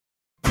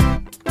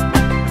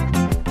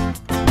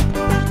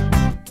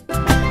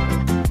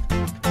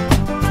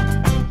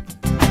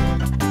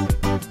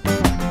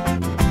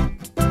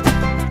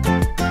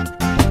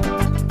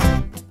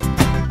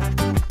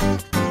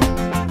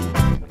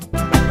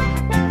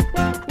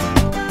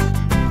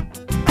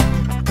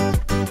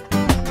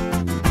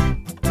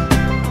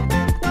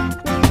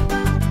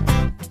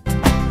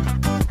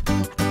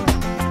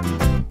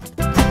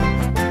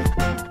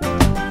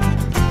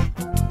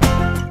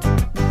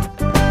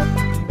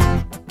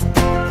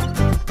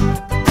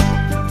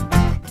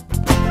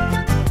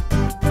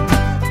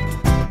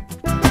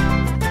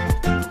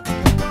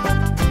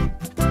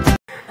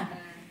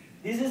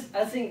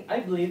I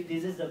believe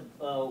this is the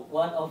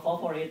one of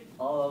favorite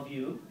all of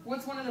you.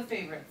 What's one of the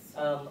favorites?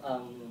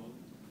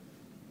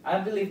 I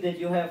believe that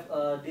you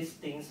have these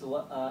things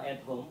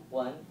at home.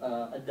 One,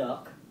 a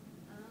duck.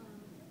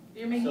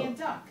 You're making a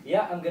duck?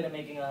 Yeah, I'm gonna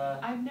making a...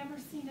 I've never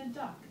seen a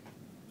duck.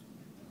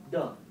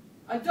 Dog.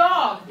 A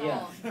dog!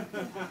 Yeah.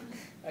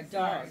 A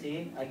dog.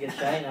 See, I get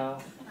shy now.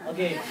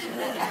 Okay.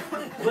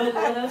 But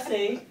what I'll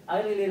say,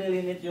 I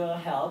really need your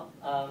help.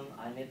 I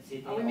need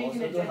Sydney Are we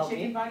making also a to help dead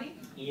chicken me. body?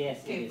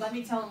 Yes, Okay, let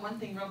me tell him one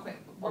thing real quick.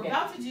 We're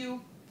about to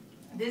do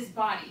this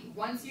body.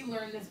 Once you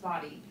learn this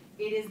body,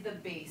 it is the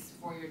base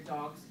for your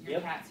dogs, your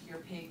cats, your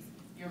pigs,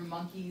 your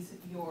monkeys,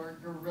 your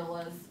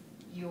gorillas,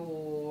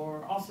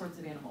 your all sorts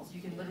of animals.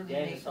 You can literally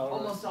make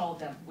almost all of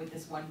them with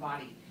this one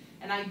body.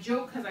 And I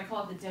joke because I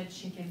call it the dead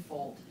chicken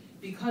fold,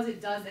 because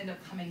it does end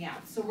up coming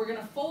out. So we're going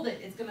to fold it.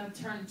 It's going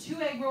to turn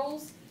 2 egg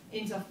rolls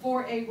into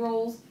 4 egg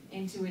rolls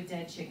into a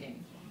dead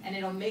chicken. And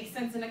it'll make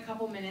sense in a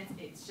couple minutes.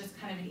 It's just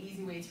kind of an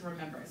easy way to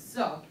remember.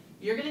 So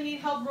you're going to need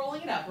help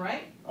rolling it up,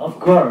 right? Of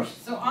course.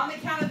 So on the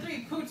count of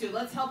 3, Putu,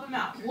 let's help him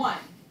out. 1,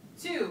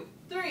 2,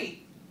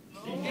 3.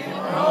 Keep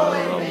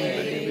rolling,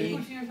 baby.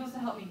 Putu, you're supposed to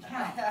help me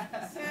count.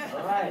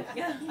 All right.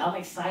 I'm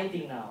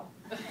excited now.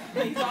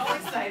 He's all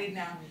excited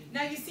now.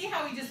 Now you see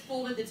how he just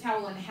folded the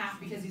towel in half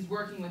because he's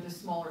working with a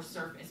smaller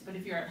surface. But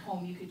if you're at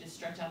home, you could just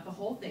stretch out the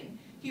whole thing.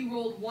 He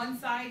rolled one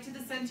side to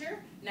the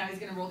center. Now he's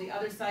going to roll the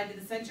other side to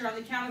the center on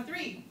the count of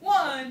 3.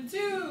 1,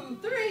 2,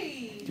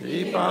 3.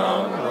 Keep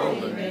on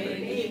rolling,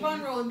 baby. Keep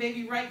on rolling,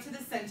 baby, right to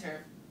the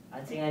center. I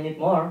think I need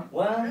more.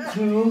 1,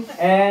 2,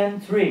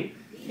 and 3.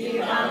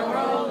 Keep on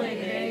rolling,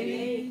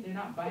 baby. They're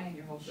not buying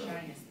your whole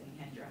shyness thing,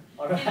 Hendra.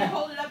 All right. Can you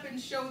hold it up and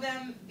show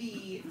them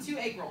the 2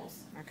 egg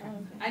rolls? Okay.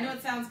 I know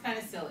it sounds kind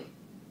of silly,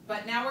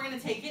 but now we're going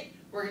to take it,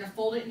 we're going to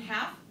fold it in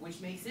half,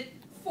 which makes it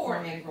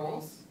 4 egg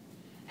rolls.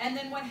 And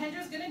then what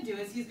Hendra's going to do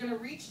is he's going to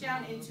reach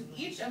down into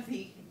each of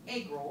the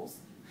egg rolls.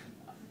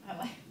 I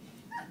like,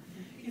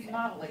 he's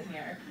modeling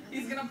here.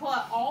 He's going to pull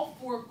out all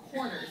 4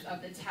 corners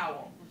of the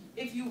towel.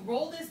 If you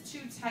roll this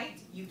too tight,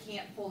 you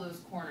can't pull those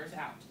corners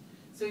out.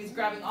 So he's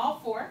grabbing all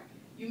 4.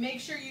 You make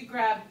sure you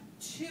grab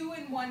 2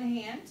 in one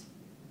hand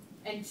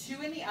and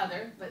 2 in the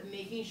other, but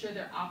making sure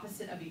they're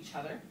opposite of each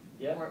other.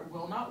 Yep. Or it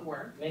will not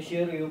work. Make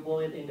sure you pull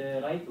it in the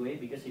right way,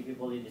 because if you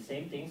pull it the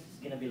same things,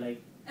 it's gonna be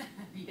like...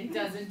 It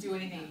doesn't do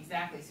anything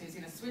exactly. So he's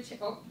gonna switch it.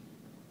 Oh,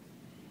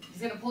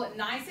 he's gonna pull it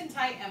nice and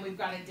tight, and we've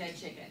got a dead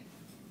chicken.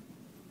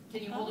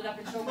 Can you hold it up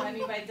and show what I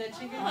mean by dead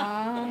chicken?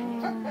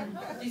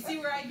 Do you see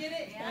where I get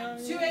it? Yeah.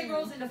 2 egg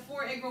rolls into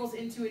 4 egg rolls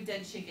into a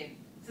dead chicken.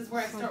 This is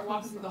where I start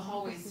walking through the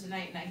hallways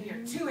tonight, and I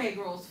hear 2 egg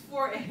rolls,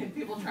 4 egg, and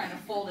people trying to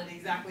fold it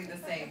exactly the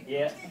same.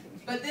 Yeah.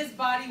 But this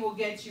body will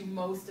get you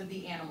most of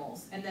the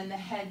animals, and then the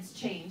heads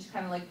change,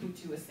 kind of like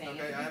Putu was saying.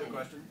 Okay, I have a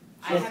question.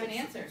 I have an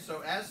answer.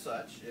 So as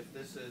such, if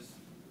this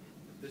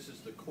is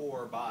the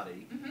core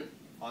body,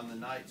 on the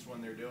nights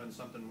when they're doing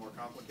something more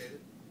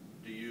complicated,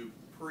 do you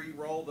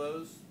pre-roll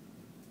those?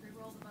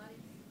 Re-roll the body?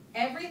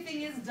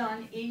 Everything is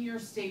done in your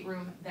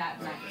stateroom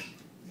that night.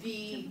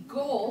 The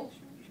goal,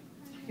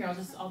 here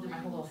I'll do my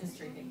whole little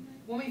history thing.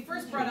 When we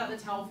first brought out the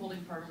towel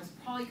folding program, it was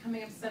probably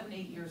coming up 7,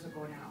 8 years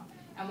ago now.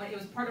 And when it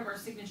was part of our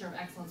Signature of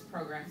Excellence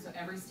program, so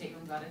every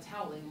stateroom got a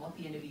towel in at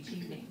the end of each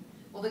evening.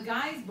 Well, the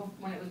guys,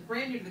 when it was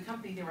brand new to the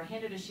company, they were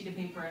handed a sheet of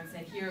paper and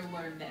said, here,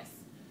 learn this.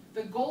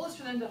 The goal is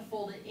for them to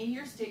fold it in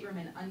your stateroom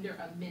in under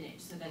a minute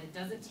so that it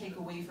doesn't take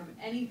away from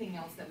anything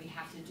else that we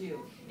have to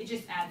do. It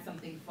just adds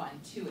something fun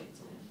to it.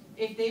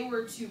 If they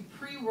were to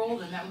pre-roll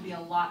them, that would be a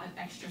lot of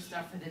extra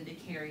stuff for them to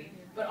carry.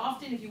 But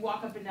often if you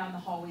walk up and down the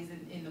hallways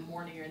in the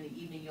morning or in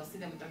the evening, you'll see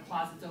them with their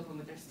closets open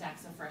with their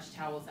stacks of fresh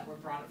towels that were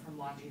brought up from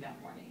laundry that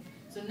morning.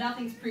 So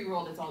nothing's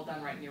pre-rolled, it's all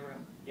done right in your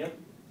room. Yep.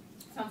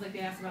 Sounds like they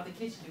asked about the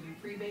kitchen. Do we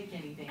pre-bake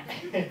anything?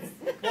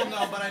 Well,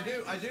 no, but I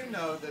do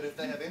know that if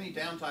they have any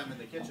downtime in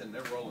the kitchen,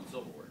 they're rolling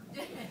silverware.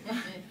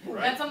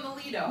 Right? That's on the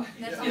Lido.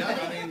 That's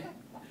Yeah,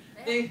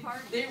 I mean,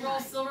 They roll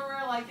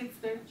silverware like it's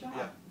their job.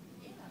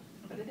 Yeah.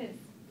 But it is.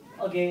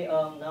 Okay,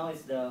 now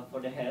it's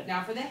for the head.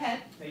 Now for the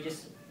head. We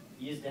just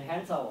use the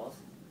hand towels,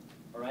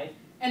 alright?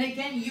 And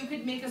again, you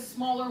could make a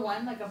smaller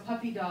one, like a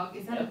puppy dog.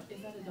 Is that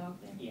a dog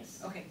there?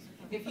 Yes. Okay.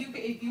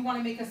 If you want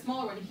to make a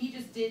smaller one, he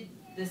just did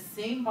the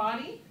same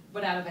body,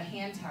 but out of a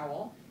hand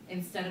towel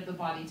instead of the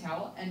body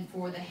towel. And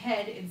for the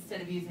head,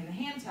 instead of using the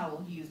hand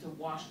towel, he used a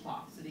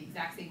washcloth. So the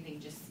exact same thing,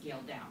 just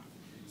scaled down.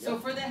 Yep. So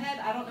for the head,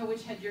 I don't know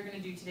which head you're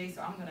going to do today,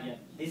 so I'm going to... Yeah.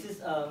 This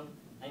is,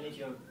 I need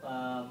your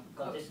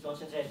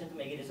concentration to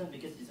make it this one,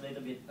 because it's a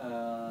little bit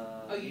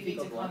oh, you need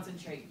to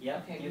concentrate.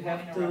 Yeah, okay, you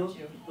have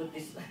to put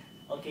this,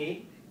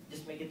 okay,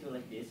 just make it to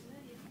like this.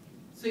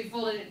 So you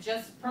folded it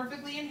just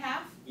perfectly in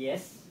half?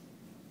 Yes.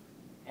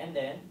 And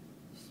then,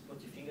 just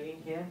put your finger in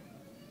here.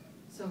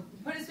 So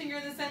put his finger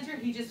in the center,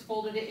 he just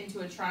folded it into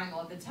a triangle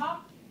at the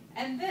top,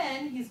 and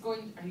then he's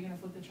going, are you going to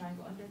flip the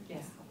triangle under?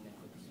 Yes.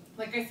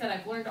 Like I said,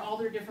 I've learned all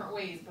their different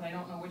ways, but I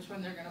don't know which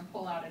one they're going to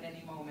pull out at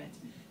any moment.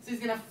 So he's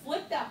going to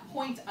flip that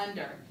point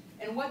under,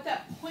 and what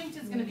that point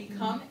is going to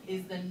become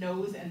is the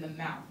nose and the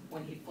mouth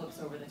when he flips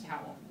over the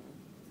towel.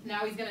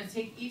 Now he's going to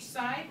take each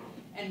side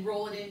and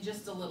roll it in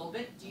just a little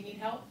bit. Do you need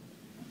help?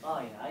 Oh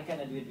yeah, I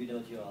cannot do it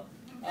without you all.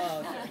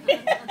 Oh, okay.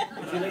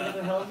 Would you like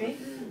to help me?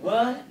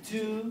 1,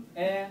 2,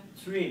 and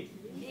 3.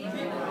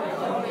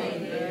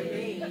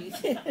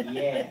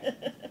 Yeah.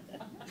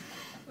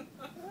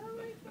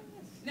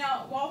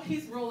 Now, while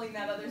he's rolling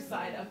that other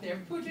side up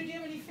there, Pooja, do you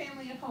have any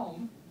family at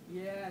home?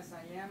 Yes,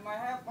 I am. I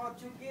have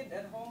 2 kids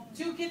at home.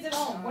 2 kids at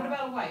home. What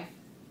about a wife?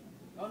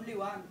 Only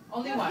one.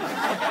 Only one.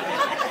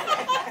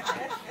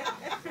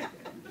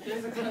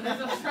 There's a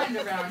friend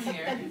around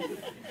here.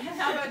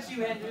 How about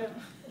you, Andrew?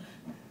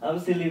 I'm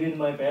still living with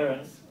my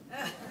parents.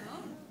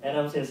 And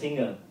I'm still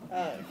single.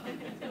 Oh. You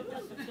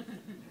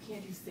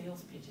can't do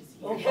sales pitches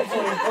here. Oh,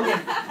 sorry. Okay.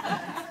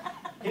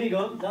 Here we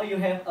go. Now you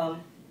have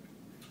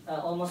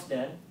almost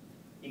done.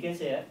 You can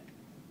say it.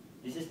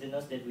 This is the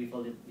nose that we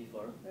folded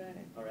before.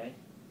 Right. All right.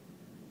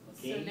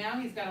 So Okay. now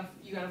you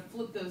gotta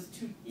flip those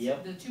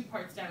the two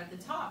parts down at the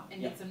top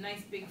and Yep. get some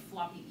nice big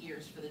floppy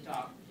ears for the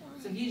dog.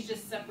 So he's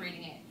just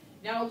separating it.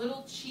 Now a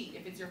little cheat,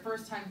 if it's your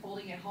first time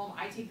folding at home,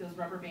 I take those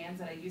rubber bands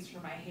that I use for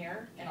my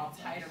hair and I'll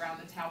tie it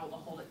around the towel to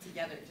hold it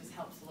together. It just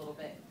helps a little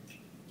bit.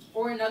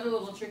 Or another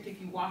little trick,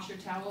 if you wash your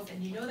towels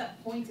and you know that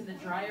point in the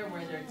dryer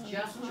where they're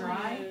just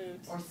dry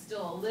or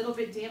still a little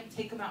bit damp,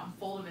 take them out and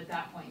fold them at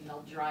that point and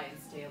they'll dry and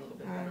stay a little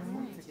bit better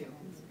for you too.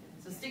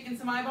 So sticking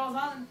some eyeballs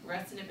on,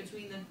 resting it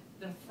between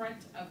the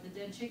front of the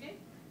dead chicken.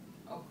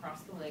 Oh,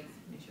 cross the legs,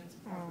 make sure it's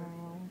proper.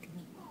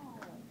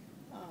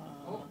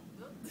 Oh,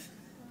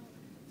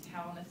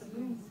 towel at the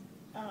move.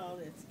 Oh,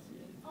 that's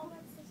cute. Oh,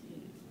 that's so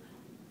cute.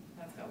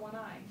 That's got one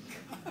eye.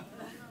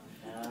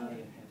 Now you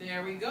have.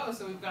 There we go,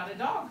 so we've got a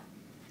dog.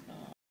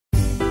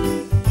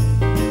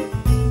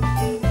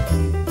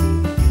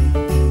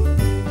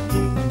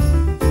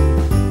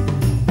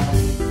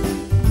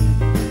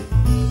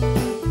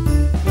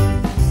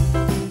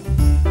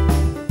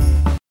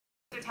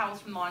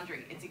 Towels from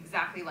laundry. It's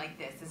exactly like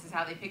this. This is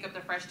how they pick up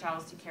the fresh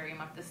towels to carry them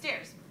up the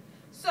stairs.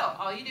 So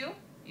all you do,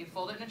 you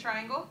fold it in a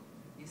triangle,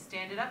 you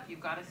stand it up, you've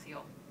got a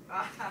seal.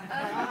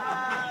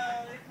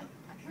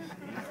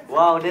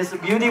 Wow, this is a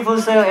beautiful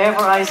sale ever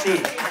I see.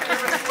 The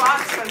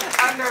response was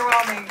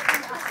underwhelming.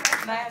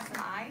 Can I have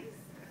some eyes?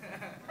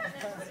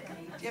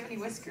 Do you have any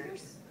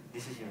whiskers?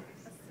 This is yours.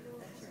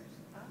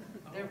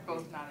 They're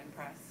both not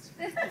impressed.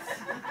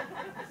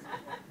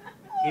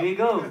 Here we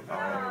go.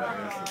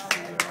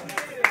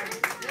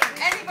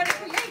 Anybody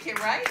can make it,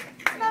 right?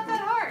 It's not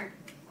that hard.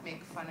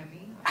 Make fun of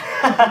me.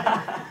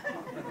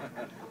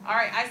 All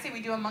right, I say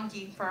we do a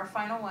monkey for our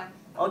final one.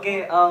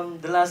 Okay,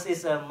 the last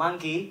is a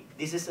monkey.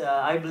 This is,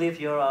 I believe,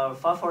 your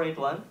favorite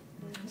one.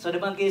 So the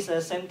monkey is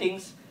same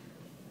things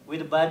with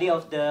the body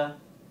of the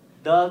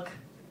dog,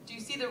 Do you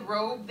see the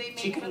robe they made for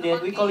chicken the dead.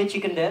 monkey? We call it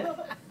chicken dead.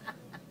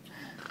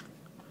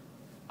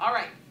 All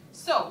right,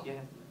 so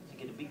Yeah,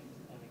 make it a big.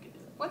 Make it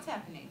what's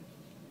happening?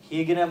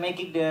 He gonna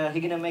make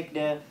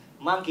the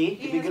monkey,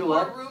 He the has bigger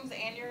more one. rooms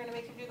and you're going to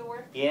make him do the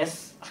work?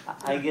 Yes,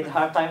 I get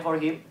hard time for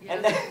him,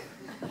 and then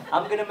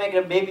I'm gonna make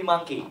a baby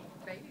monkey.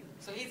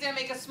 So he's going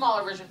to make a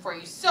smaller version for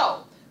you.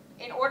 So,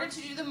 in order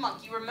to do the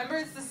monkey, remember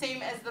it's the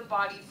same as the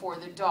body for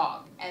the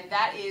dog. And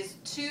that is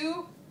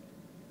 2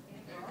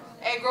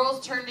 egg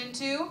rolls turned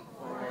into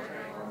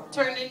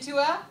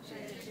a?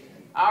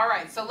 All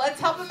right, so let's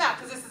help him out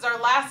because this is our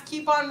last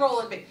keep on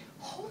rolling bit.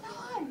 Hold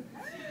on.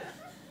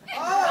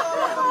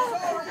 Oh,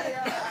 sorry.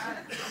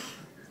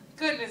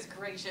 Goodness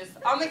gracious.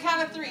 On the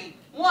count of 3.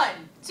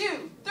 1,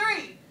 2,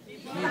 3.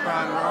 Keep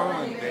on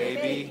rolling,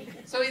 baby.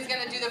 So he's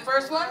going to do the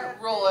first one,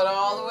 roll it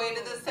all the way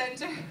to the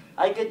center.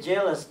 I get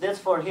jealous. That's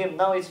for him.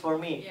 Now it's for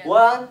me.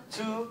 1,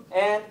 2,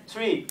 and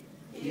 3.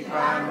 Keep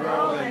on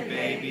rolling, It's the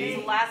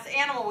baby. last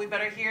animal we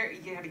better hear.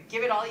 You got to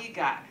give it all you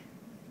got.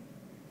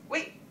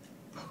 Wait.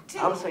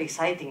 I'm so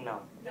exciting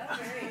now.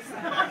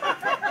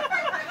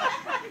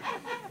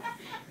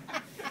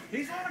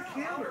 He's on a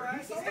counter.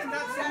 He's only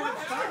got so much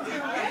time.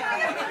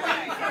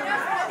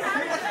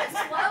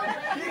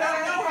 You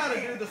gotta know how to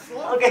do the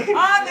slow. Okay.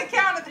 On the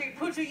count of 3.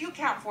 Pooja, you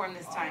count for him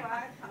this time. All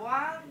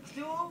right. 1,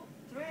 2,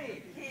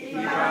 3. Keep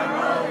on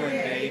rolling,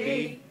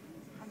 baby.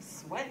 I'm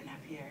sweating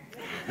up here.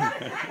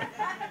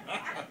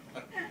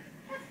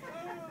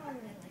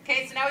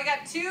 Okay, so now we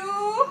got 2.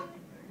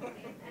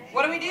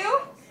 What do we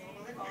do?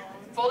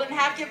 Fold it in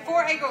half, get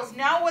 4 egg rolls.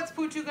 Now what's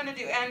Pooja going to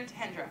do? And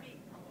Hendra.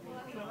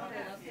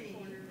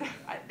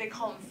 They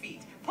call them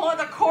feet. Pull out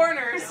the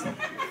corners of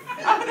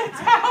the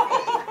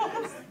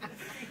towels.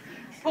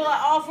 Pull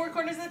out all 4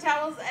 corners of the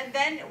towels, and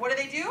then what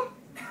do? You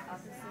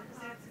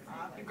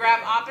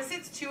grab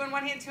opposites, 2 in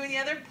one hand, 2 in the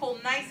other. Pull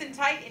nice and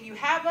tight, and you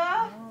have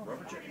a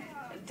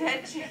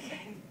dead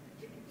chicken.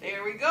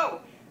 There we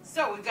go.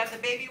 So we've got the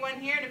baby one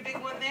here and a big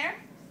one there.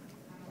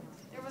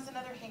 There was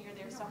another hanger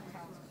there somewhere.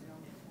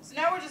 So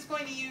now we're just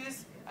going to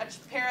use a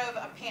pair of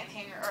a pant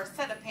hanger or a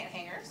set of pant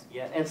hangers.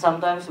 Yeah, and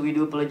sometimes we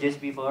do pledges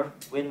before.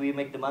 When we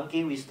make the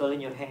monkey, we stole in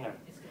your hanger.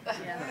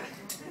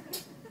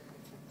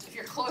 If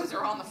your clothes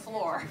are on the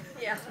floor.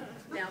 Yeah,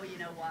 now you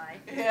know why.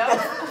 Yeah.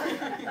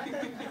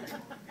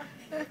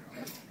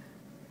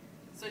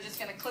 So just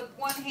going to clip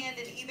one hand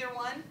in either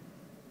one.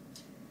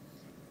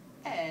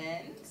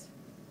 And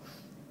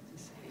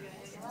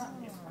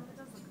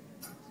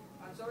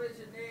I'm sorry,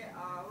 Sydney.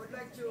 I would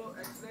like to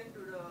explain to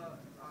the,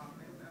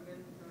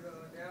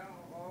 there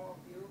all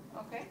of you.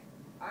 okay.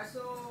 I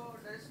saw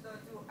there's the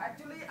two.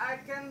 Actually, I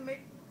can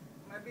make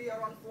maybe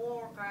around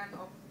 4 kind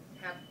of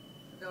head.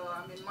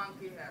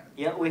 Monkey head.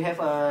 Yeah, we have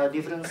a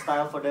different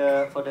style for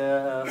the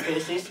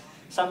faces.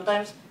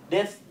 Sometimes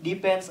that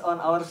depends on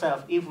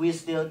ourselves. If we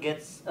still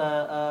get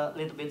a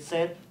little bit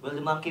sad, well,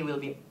 the monkey will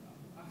be.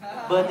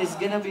 But it's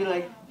gonna be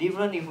like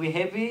different. If we're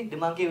happy, the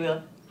monkey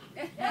will.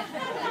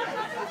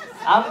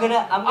 I'm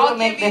gonna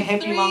make the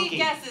happy three monkey.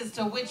 guesses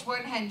to which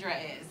one Hendra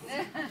is.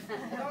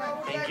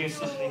 Thank you,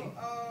 Sydney.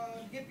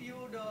 Give you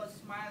the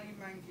smiley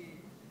monkey.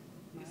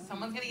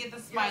 Someone's gonna get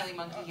the smiley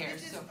monkey here.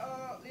 This is So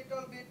a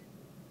little bit,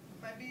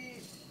 maybe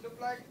look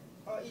like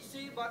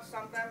easy, but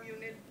sometimes you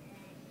need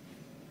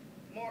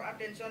more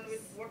attention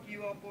with what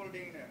you are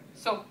holding there.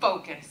 so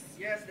focus.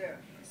 Yes, there.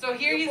 So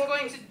here You he's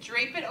going focus. to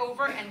drape it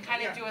over and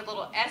kind of Yeah. do a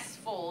little S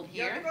fold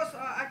Yeah, here. because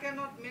I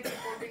cannot make it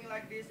holding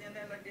like this and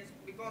then like this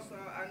because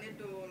I need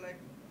to like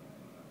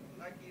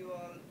you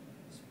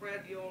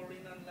spread your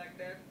linen like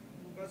that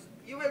because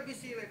you will be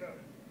see later.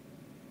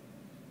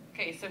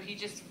 Okay, so he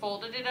just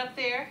folded it up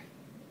there.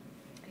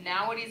 And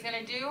now what he's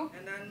gonna do,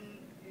 And then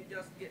you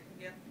just get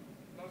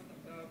those,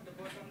 the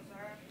bottom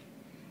side.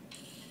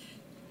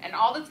 and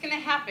all that's gonna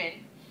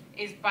happen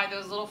is by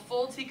those little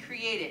folds he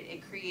created,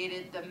 it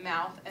created the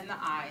mouth and the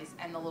eyes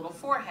and the little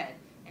forehead.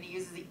 And he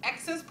uses the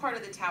excess part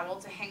of the towel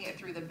to hang it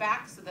through the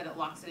back so that it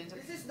locks it into.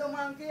 This is the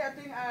monkey I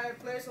think I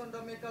placed on the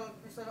Mr.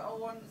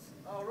 Owen's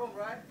room,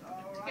 right?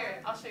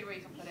 Here, I'll show you where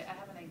you can put it. I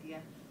have an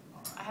idea.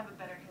 I have a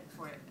better head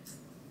for it.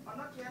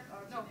 Not yet.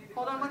 No, because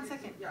hold on I one need to-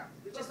 second. Yeah,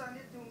 because Just- I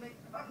need to make.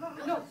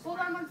 No, hold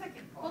on 1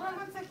 second. Hold on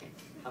 1 second.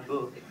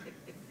 Ambu. Put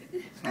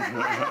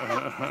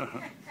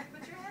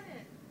your head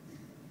in.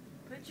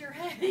 Put your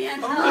head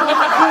in.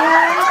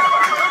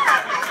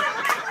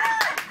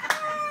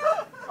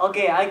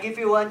 Okay, I give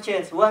you one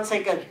chance. 1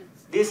 second.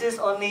 This is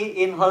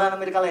only in Holland,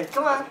 America Land.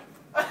 Come on.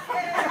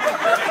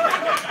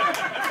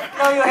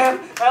 Now you have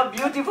a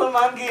beautiful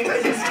monkey.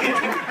 Sorry,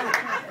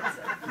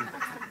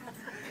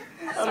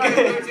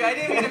 Okay. Buju, I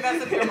didn't mean to mess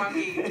with your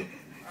monkey.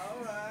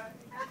 Alright.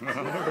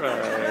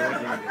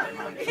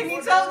 Can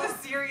you tell the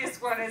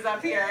serious one is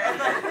up here?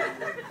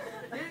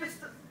 This is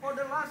for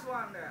the last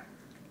one there.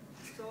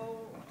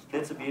 So.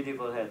 That's a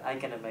beautiful head. I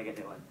cannot make it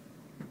that one.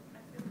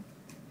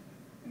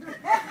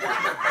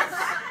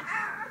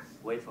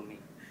 Wait for me.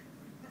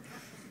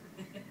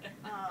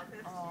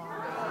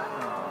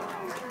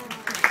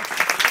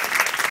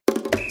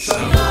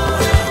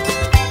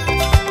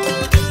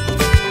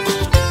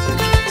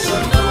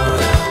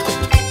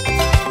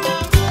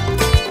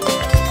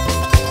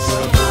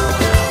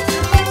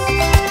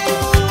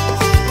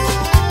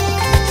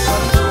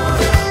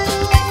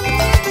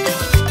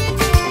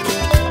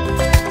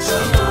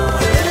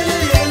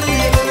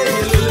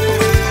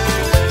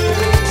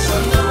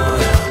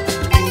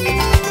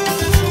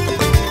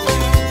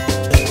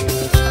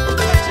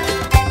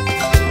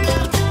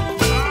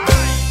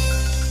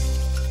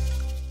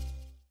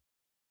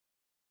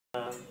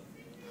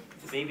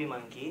 Baby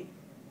monkey,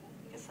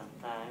 because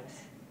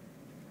sometimes.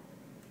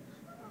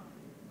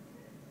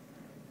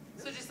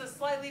 So just a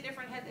slightly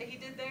different head that he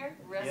did there,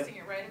 resting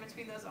it right in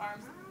between those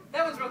arms.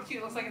 That one's real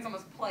cute. It looks like it's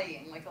almost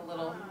playing, like a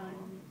little.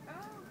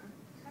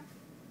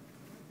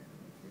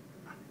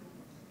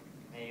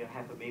 May you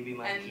have a baby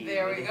monkey. And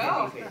there with we a go.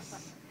 happy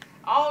face.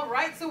 All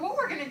right, so what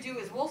we're going to do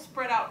is we'll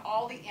spread out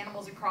all the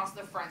animals across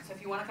the front. So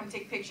if you want to come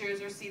take pictures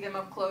or see them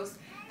up close,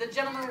 the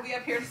gentleman will be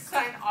up here to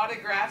sign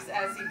autographs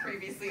as he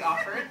previously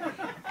offered.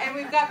 And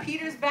we've got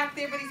Peter's back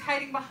there, but he's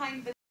hiding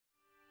behind the